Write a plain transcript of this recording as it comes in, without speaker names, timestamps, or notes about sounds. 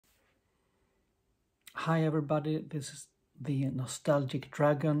Hi everybody, this is the Nostalgic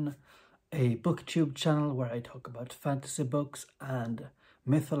Dragon, a booktube channel where I talk about fantasy books and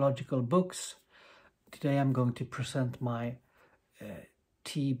mythological books. Today I'm going to present my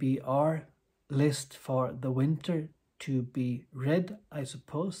TBR list for the winter to be read, I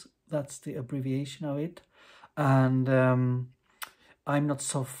suppose. That's the abbreviation of it. And I'm not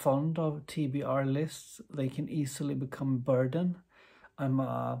so fond of TBR lists. They can easily become a burden. I'm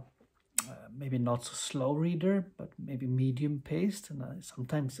maybe not so slow reader, but maybe medium paced, and I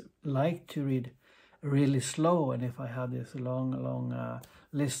sometimes like to read really slow. And if I have this long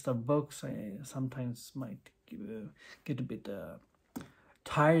list of books, I sometimes might get a bit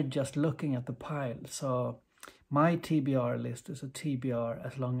tired just looking at the pile. So my TBR list is a TBR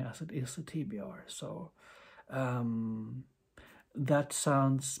as long as it is a TBR. So that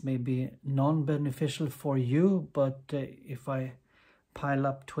sounds maybe non-beneficial for you, but if I pile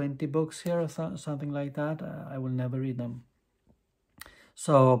up 20 books here or something like that, I will never read them.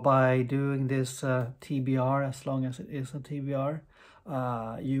 So by doing this TBR, as long as it is a TBR,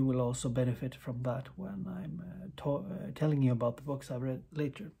 you will also benefit from that when I'm telling you about the books I've read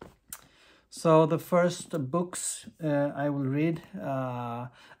later. So the first books I will read,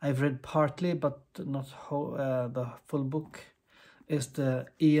 I've read partly, but not the full book, is the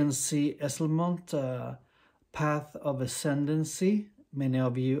Ian C. Esselmont, Path of Ascendancy. Many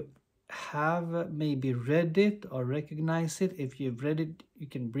of you have maybe read it or recognize it. If you've read it, you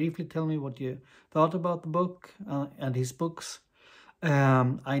can briefly tell me what you thought about the book and his books.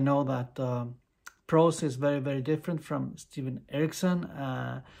 I know that prose is very different from Stephen Erickson,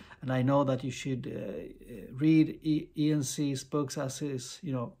 and I know that you should read Ian C.'s books as his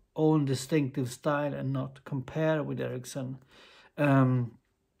own distinctive style and not compare with Erickson.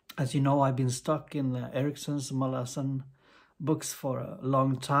 As you know, I've been stuck in Erickson's Malazan books for a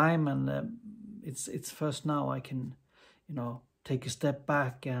long time, and it's first now I can take a step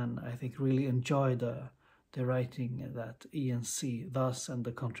back and I think really enjoy the writing that Ian C. does and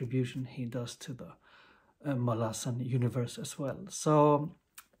the contribution he does to the Malazan universe as well. So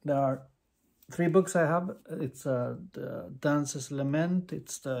there are 3 books I have. It's the Dance's Lament,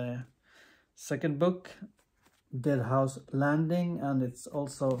 it's the second book, Dead House Landing, and it's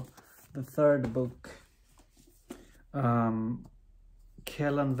also the third book,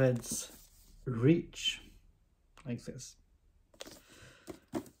 Kellanved's Reach, like this.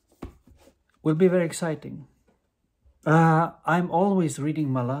 Will be very exciting. I'm always reading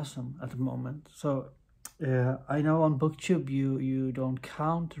Malazan at the moment, so I know on BookTube you don't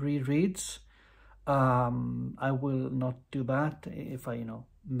count rereads. I will not do that if I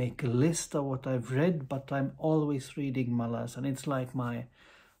make a list of what I've read, but I'm always reading Malazan. It's like my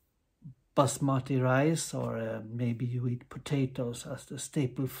basmati rice, or maybe you eat potatoes as the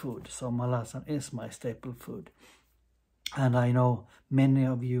staple food. So Malazan is my staple food. And I know many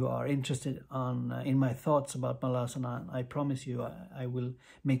of you are interested in my thoughts about Malazan, and I promise you I will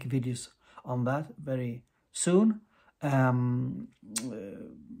make videos on that very soon. But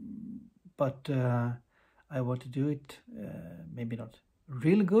I want to do it maybe not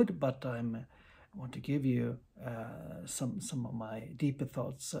really good, but I want to give you some of my deeper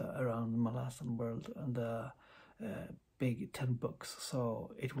thoughts around the Malazan world and the big 10 books.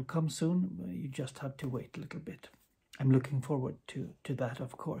 So it will come soon. You just have to wait a little bit. I'm looking forward to that,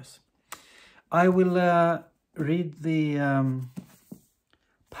 of course. I will read the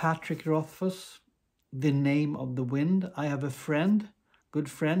Patrick Rothfuss, The Name of the Wind. I have a friend, good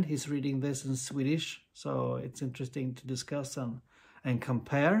friend, he's reading this in Swedish, so it's interesting to discuss and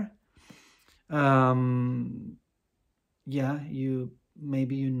compare. Yeah,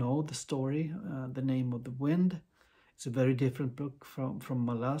 maybe you know the story, The Name of the Wind. It's a very different book from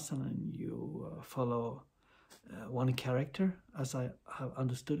Malazan, and you follow one character, as I have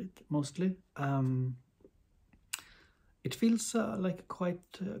understood it mostly. It feels like a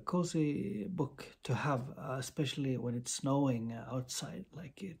quite cozy book to have, especially when it's snowing outside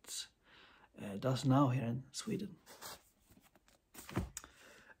like it does now here in Sweden.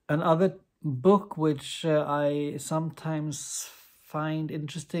 Another book which I sometimes find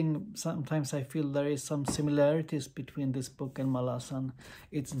interesting, sometimes I feel there is some similarities between this book and Malazan,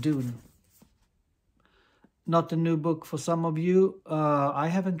 it's Dune. Not a new book for some of you. I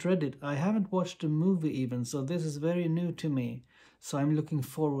haven't read it. I haven't watched the movie even, so this is very new to me. So I'm looking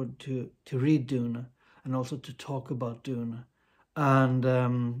forward to read Dune and also to talk about Dune. And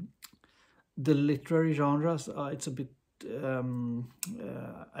the literary genres, it's a bit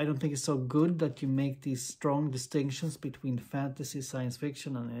I don't think it's so good that you make these strong distinctions between fantasy, science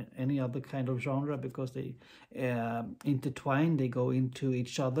fiction, and any other kind of genre, because they intertwine, they go into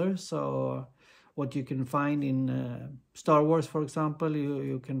each other. So what you can find in Star Wars, for example,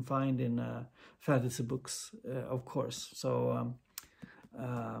 you can find in fantasy books, of course. So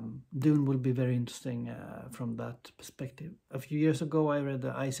Dune will be very interesting from that perspective. A few years ago, I read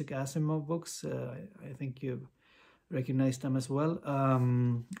the Isaac Asimov books. I think you recognize them as well,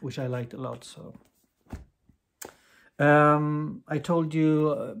 which I liked a lot. So I told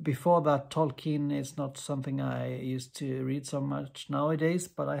you before that Tolkien is not something I used to read so much nowadays,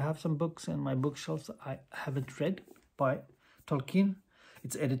 but I have some books in my bookshelves I haven't read by Tolkien.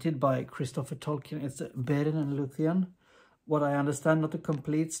 It's edited by Christopher Tolkien. It's Beren and Luthien. What I understand, not a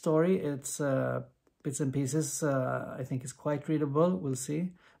complete story. It's bits and pieces. I think it's quite readable. We'll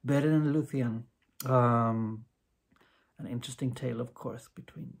see. Beren and Luthien. An interesting tale, of course,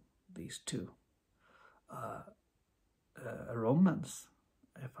 between these two. A romance,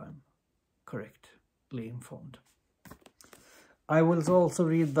 if I'm correctly informed. I will also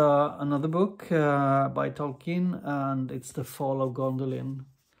read another book by Tolkien, and it's The Fall of Gondolin,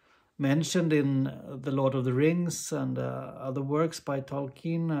 mentioned in The Lord of the Rings and other works by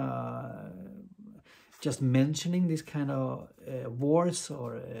Tolkien. Just mentioning these kind of wars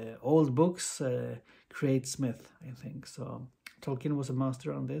or old books creates myth, I think. So Tolkien was a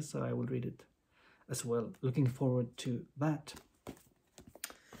master on this, so I will read it as well. Looking forward to that.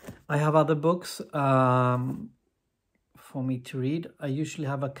 I have other books for me to read. I usually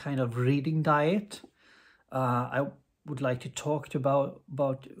have a kind of reading diet. I would like to talk about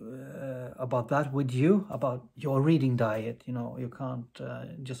that with you, about your reading diet. You know, you can't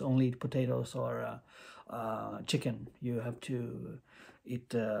just only eat potatoes or chicken. You have to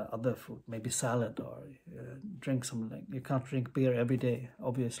eat other food, maybe salad, or drink something. You can't drink beer every day,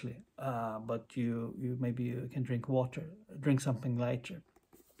 obviously, but maybe you can drink water, drink something lighter.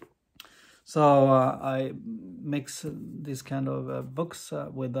 So I mix these kind of books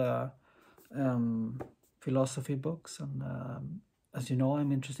with philosophy books, and as you know,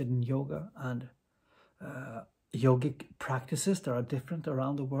 I'm interested in yoga and yogic practices. There are different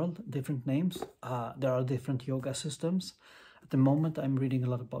around the world, different names. There are different yoga systems. At the moment, I'm reading a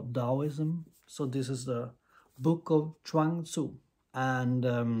lot about Taoism. So this is the Book of Chuang Tzu,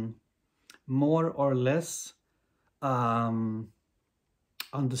 and more or less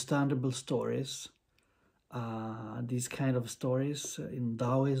understandable stories. These kind of stories in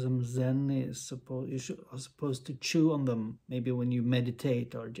Taoism, Zen are supposed to chew on them, maybe when you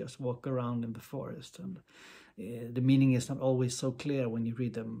meditate or just walk around in the forest. And the meaning is not always so clear when you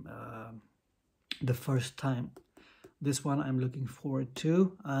read them the first time. This one I'm looking forward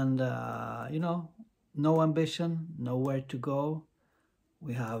to, and you know, no ambition, nowhere to go.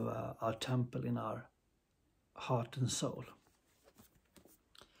 We have our temple in our heart and soul.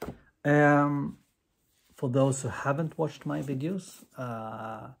 For those who haven't watched my videos,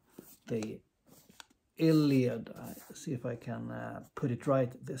 the Iliad, see if I can put it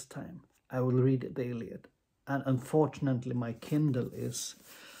right this time. I will read the Iliad, and unfortunately my Kindle is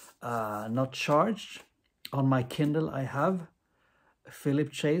not charged. On my Kindle I have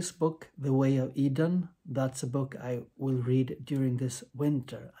Philip Chase's book, The Way of Eden. That's a book I will read during this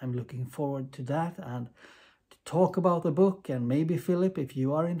winter. I'm looking forward to that and to talk about the book. And maybe, Philip, if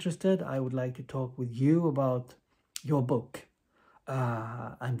you are interested, I would like to talk with you about your book.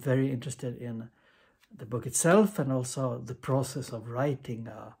 I'm very interested in the book itself and also the process of writing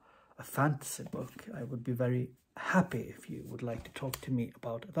a fantasy book. I would be very happy if you would like to talk to me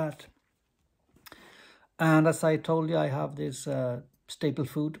about that. And as I told you, I have this staple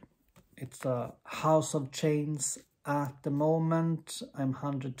food. It's a House of Chains at the moment. I'm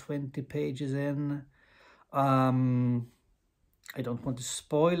 120 pages in. I don't want to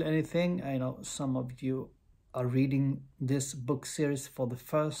spoil anything. I know some of you are reading this book series for the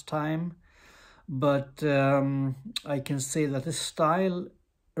first time, but I can say that the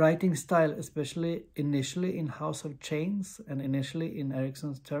writing style, especially initially in House of Chains and initially in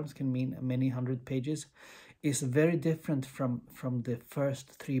Erikson's terms, can mean many hundred pages, is very different from the first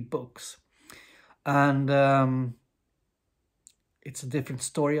 3 books. And it's a different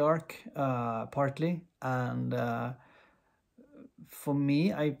story arc, partly. And for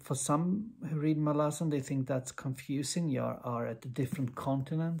me, for some who read Malazan, they think that's confusing. You are at the different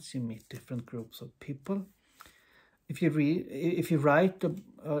continents, you meet different groups of people. If you write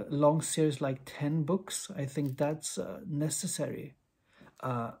a long series like 10 books, I think that's necessary.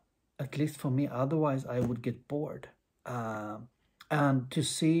 At least for me, otherwise I would get bored. And to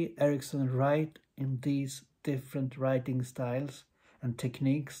see Erikson write in these different writing styles and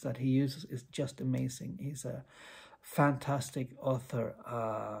techniques that he uses is just amazing. He's a fantastic author.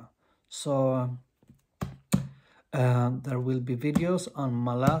 So there will be videos on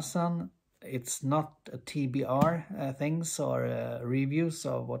Malazan it's not a TBR things or reviews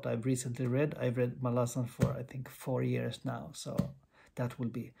of what I've recently read. I've read Malazan for I think 4 years now, so that will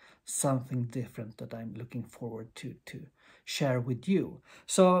be something different that I'm looking forward to share with you.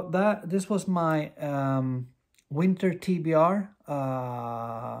 So this was my winter TBR,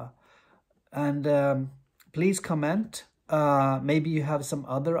 and please comment. Maybe you have some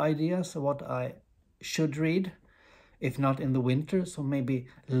other ideas of what I should read, if not in the winter, so maybe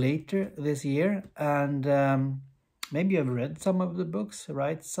later this year. And maybe you've read some of the books.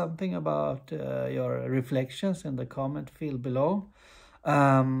 Write something about your reflections in the comment field below.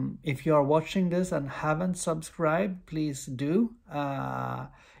 If you are watching this and haven't subscribed, please do.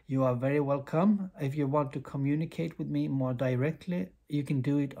 You are very welcome. If you want to communicate with me more directly, you can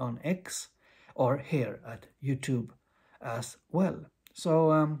do it on X or here at YouTube as well.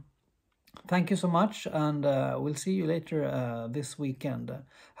 So thank you so much, and we'll see you later this weekend.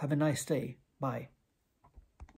 Have a nice day. Bye.